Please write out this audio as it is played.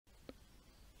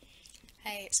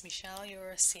Hey, it's Michelle,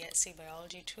 your CSC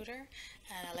biology tutor,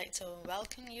 and I'd like to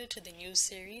welcome you to the new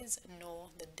series, Know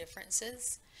the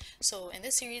Differences. So, in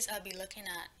this series, I'll be looking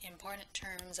at important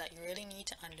terms that you really need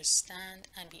to understand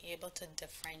and be able to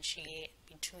differentiate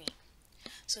between.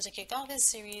 So, to kick off this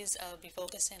series, I'll be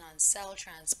focusing on cell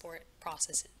transport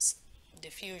processes,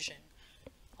 diffusion,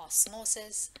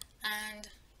 osmosis, and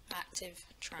active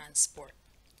transport.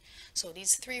 So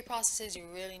these three processes you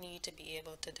really need to be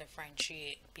able to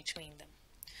differentiate between them.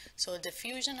 So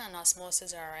diffusion and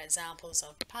osmosis are examples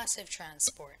of passive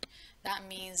transport. That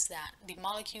means that the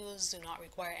molecules do not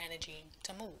require energy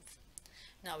to move.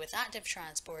 Now with active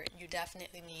transport, you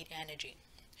definitely need energy.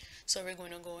 So we're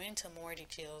going to go into more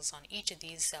details on each of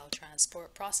these cell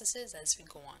transport processes as we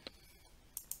go on.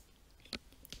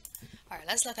 Alright,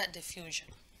 let's look at diffusion.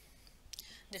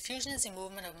 Diffusion is the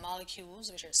movement of molecules,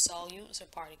 which are solutes or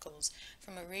particles,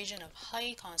 from a region of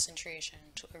high concentration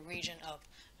to a region of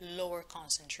lower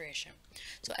concentration.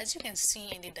 So as you can see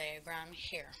in the diagram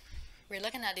here, we're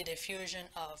looking at the diffusion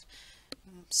of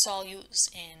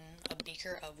solutes in a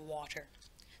beaker of water.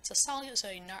 So solutes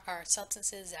are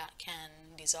substances that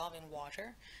can dissolve in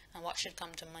water, and what should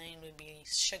come to mind would be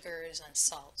sugars and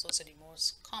salts. Those are the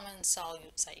most common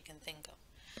solutes that you can think of.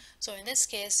 So in this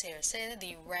case here, say that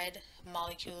the red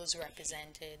molecules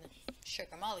represented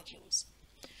sugar molecules.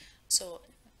 So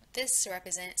this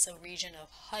represents a region of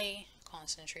high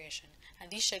concentration, and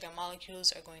these sugar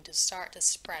molecules are going to start to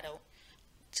spread out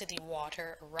to the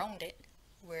water around it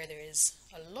where there is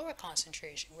a lower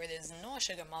concentration, where there's no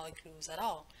sugar molecules at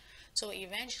all. So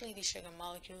eventually these sugar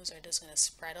molecules are just going to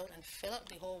spread out and fill up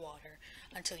the whole water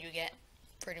until you get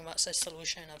pretty much a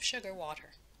solution of sugar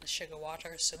water, a sugar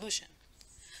water solution.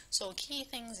 So key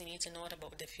things you need to note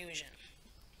about diffusion.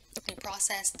 The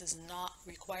process does not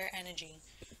require energy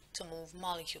to move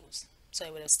molecules. So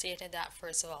I would have stated that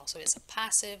first of all. So it's a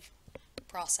passive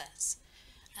process.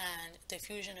 And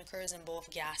diffusion occurs in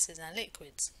both gases and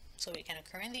liquids. So it can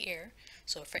occur in the air.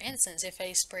 So for instance, if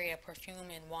I spray a perfume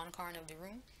in one corner of the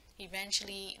room,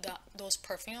 eventually those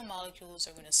perfume molecules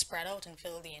are going to spread out and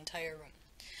fill the entire room.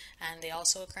 And they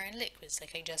also occur in liquids,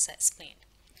 like I just explained.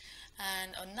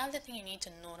 And another thing you need to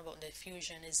note about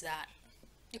diffusion is that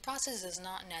the process does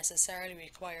not necessarily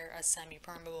require a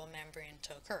semi-permeable membrane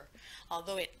to occur,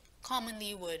 although it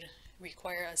commonly would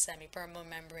require a semi-permeable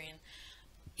membrane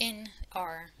in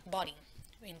our body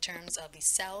in terms of the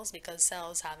cells, because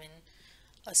cells having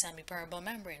a semi-permeable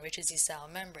membrane, which is the cell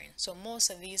membrane. So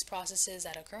most of these processes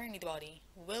that occur in the body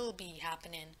will be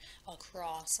happening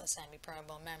across a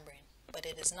semi-permeable membrane, but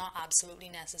it is not absolutely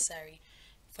necessary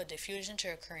for diffusion to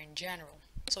occur in general.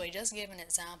 So I just gave an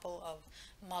example of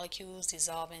molecules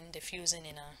dissolving, diffusing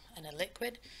in a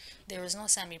liquid. There is no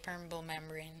semi-permeable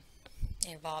membrane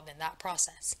involved in that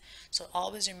process. So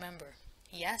always remember,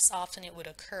 yes, often it would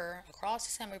occur across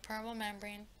the semi-permeable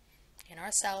membrane in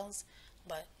our cells,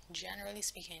 but generally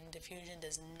speaking, diffusion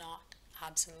does not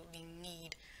absolutely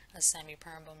need a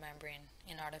semi-permeable membrane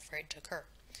in order for it to occur.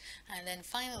 And then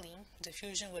finally,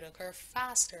 diffusion would occur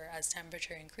faster as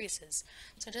temperature increases.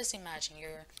 So just imagine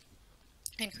you're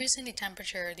increasing the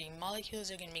temperature, the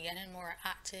molecules are going to be getting more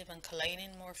active and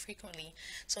colliding more frequently.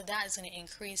 So that is going to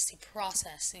increase the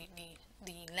process,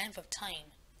 the length of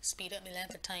time, speed up the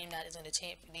length of time that is going to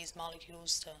take for these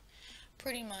molecules to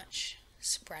pretty much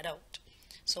spread out.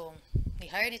 So the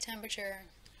higher the temperature,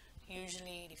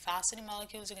 usually the faster the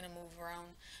molecules are going to move around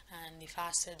and the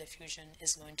faster diffusion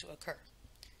is going to occur.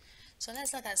 So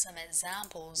let's look at some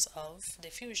examples of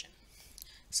diffusion.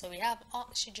 So we have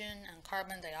oxygen and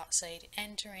carbon dioxide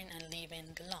entering and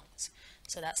leaving the lungs.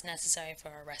 So that's necessary for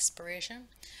our respiration.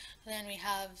 Then we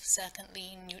have,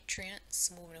 secondly, nutrients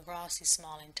moving across the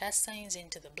small intestines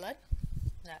into the blood.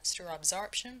 That's through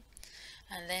absorption.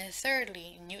 And then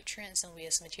thirdly, nutrients and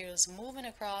waste materials moving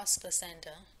across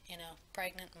placenta in a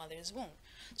pregnant mother's womb.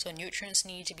 So nutrients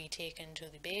need to be taken to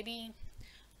the baby.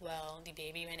 Well, the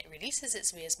baby, when it releases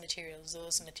its waste materials,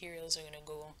 those materials are going to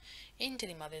go into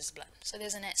the mother's blood. So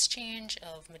there's an exchange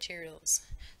of materials.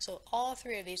 So all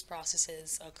three of these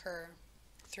processes occur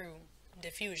through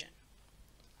diffusion.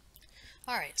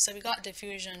 Alright, so we got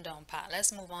diffusion down pat.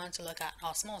 Let's move on to look at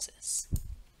osmosis.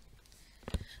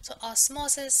 So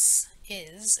osmosis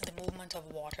is the movement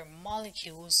of water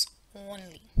molecules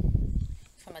only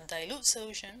from a dilute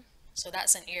solution, so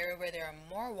that's an area where there are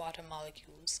more water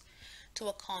molecules, to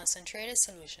a concentrated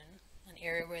solution, an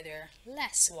area where there are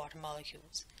less water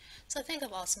molecules. So think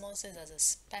of osmosis as a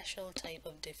special type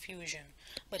of diffusion,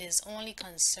 but is only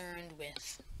concerned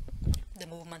with the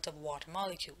movement of water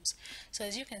molecules. So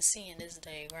as you can see in this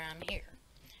diagram here,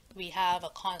 we have a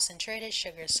concentrated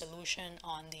sugar solution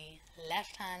on the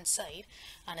left hand side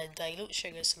and a dilute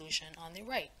sugar solution on the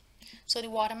right. So the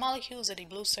water molecules are the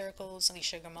blue circles and the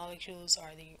sugar molecules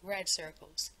are the red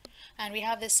circles. And we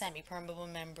have this semi-permeable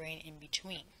membrane in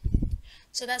between.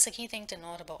 So that's a key thing to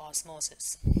note about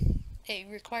osmosis. It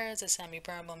requires a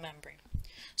semi-permeable membrane.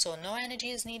 So no energy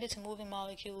is needed to move the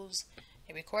molecules.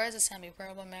 It requires a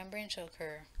semi-permeable membrane to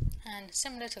occur. And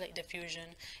similar to like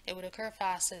diffusion, it would occur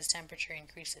faster as temperature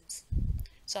increases.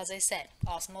 So as I said,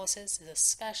 osmosis is a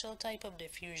special type of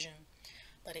diffusion,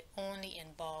 but it only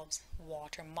involves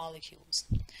water molecules.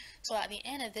 So at the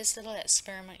end of this little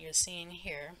experiment you're seeing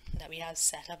here that we have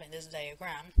set up in this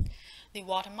diagram, the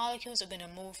water molecules are going to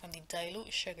move from the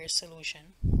dilute sugar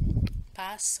solution,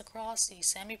 pass across the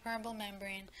semi-permeable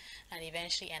membrane, and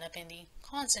eventually end up in the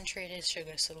concentrated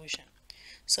sugar solution.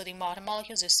 So the water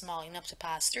molecules are small enough to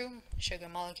pass through, sugar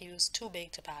molecules too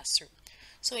big to pass through.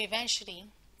 So eventually,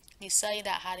 the side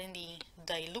that had in the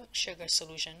dilute sugar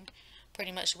solution,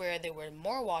 pretty much where there were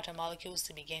more water molecules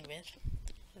to begin with,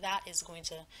 that is going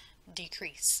to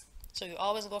decrease. So you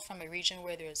always go from a region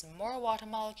where there's more water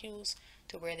molecules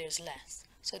to where there's less.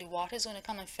 So the water is going to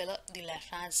come and fill up the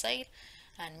left hand side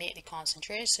and make the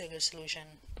concentrated sugar solution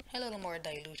a little more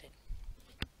diluted.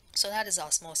 So that is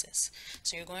osmosis.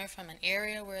 So you're going from an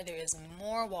area where there is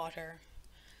more water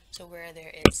to where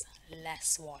there is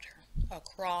less water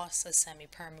across a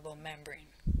semi-permeable membrane.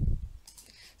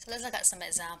 So let's look at some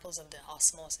examples of the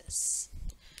osmosis.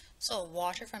 So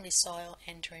water from the soil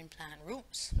entering plant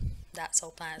roots. That's how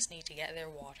plants need to get their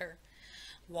water.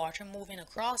 Water moving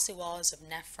across the walls of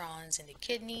nephrons in the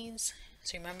kidneys.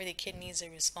 So remember, the kidneys are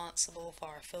responsible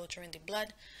for filtering the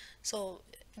blood. So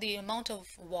the amount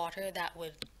of water that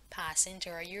would pass into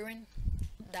our urine,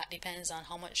 that depends on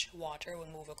how much water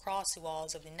would move across the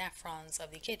walls of the nephrons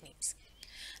of the kidneys.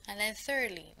 And then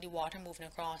thirdly, the water moving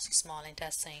across the small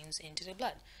intestines into the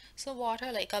blood. So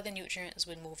water, like other nutrients,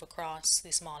 would move across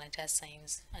the small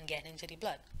intestines and get into the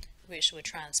blood, which would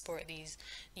transport the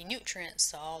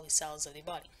nutrients to all the cells of the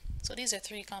body. So these are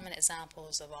three common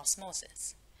examples of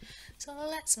osmosis. So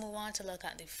let's move on to look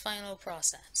at the final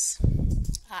process,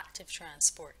 active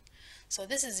transport. So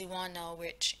this is the one now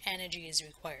which energy is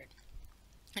required.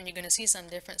 And you're going to see some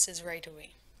differences right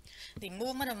away. The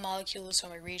movement of molecules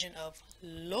from a region of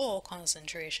low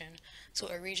concentration to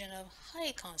a region of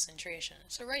high concentration.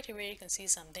 So right away you can see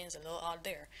some things a little odd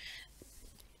there.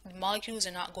 The molecules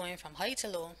are not going from high to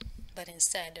low, but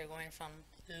instead they're going from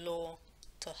low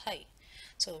to high.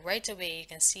 So right away you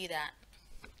can see that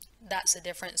that's the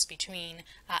difference between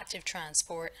active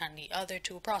transport and the other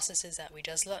two processes that we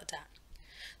just looked at.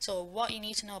 So what you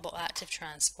need to know about active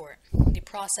transport: the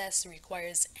process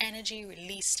requires energy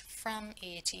released from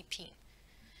ATP.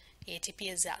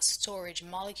 ATP is that storage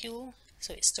molecule,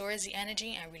 so it stores the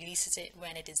energy and releases it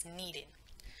when it is needed.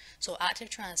 So active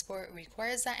transport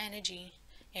requires that energy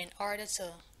in order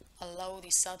to allow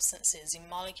the substances, the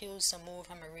molecules, to move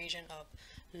from a region of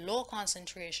low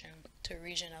concentration to a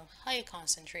region of high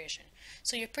concentration.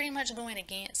 So you're pretty much going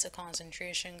against the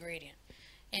concentration gradient.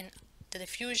 In the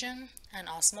diffusion and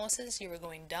osmosis, you were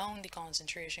going down the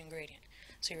concentration gradient.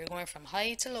 So you're going from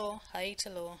high to low, high to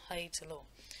low, high to low.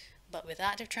 But with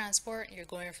active transport, you're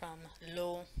going from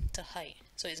low to high.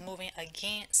 So it's moving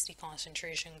against the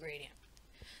concentration gradient.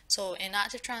 So in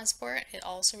active transport, it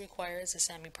also requires a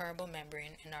semi-permeable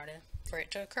membrane in order for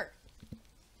it to occur,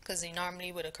 because they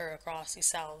normally would occur across the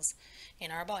cells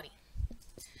in our body.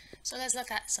 So let's look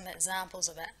at some examples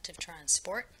of active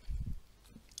transport.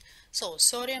 So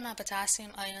sodium and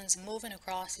potassium ions moving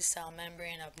across the cell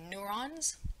membrane of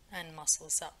neurons and muscle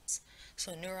cells.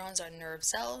 So neurons are nerve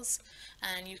cells,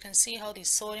 and you can see how these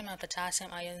sodium and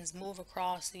potassium ions move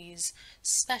across these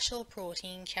special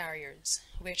protein carriers,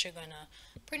 which are going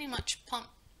to pretty much pump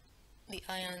the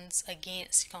ions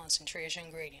against the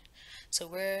concentration gradient. So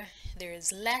where there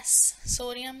is less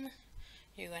sodium,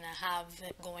 you're going to have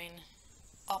it going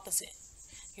opposite.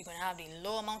 You're going to have the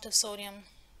low amount of sodium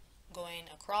going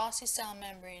across the cell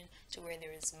membrane to where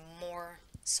there is more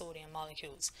sodium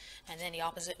molecules, and then the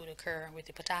opposite would occur with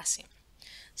the potassium.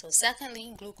 So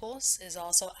secondly, glucose is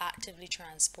also actively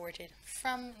transported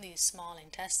from the small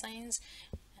intestines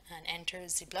and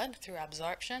enters the blood through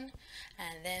absorption.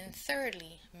 And then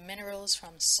thirdly, minerals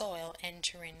from soil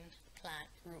entering plant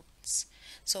roots.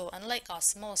 So unlike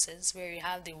osmosis, where you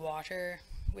have the water,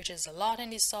 which is a lot in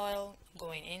the soil,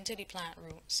 going into the plant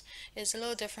roots, it's a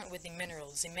little different with the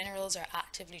minerals. The minerals are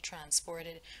actively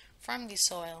transported from the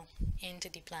soil into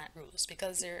the plant roots,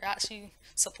 because they're actually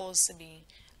supposed to be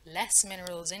less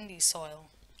minerals in the soil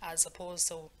as opposed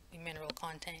to the mineral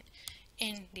content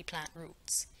in the plant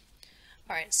roots.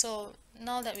 Alright, so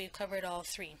now that we've covered all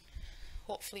three,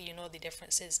 hopefully you know the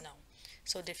differences now.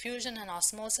 So diffusion and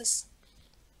osmosis,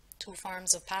 two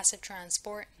forms of passive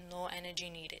transport, no energy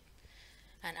needed.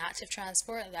 And active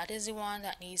transport, that is the one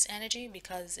that needs energy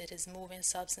because it is moving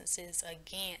substances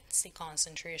against the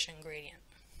concentration gradient.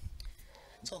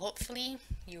 So hopefully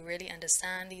you really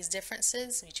understand these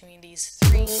differences between these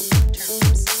three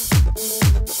terms.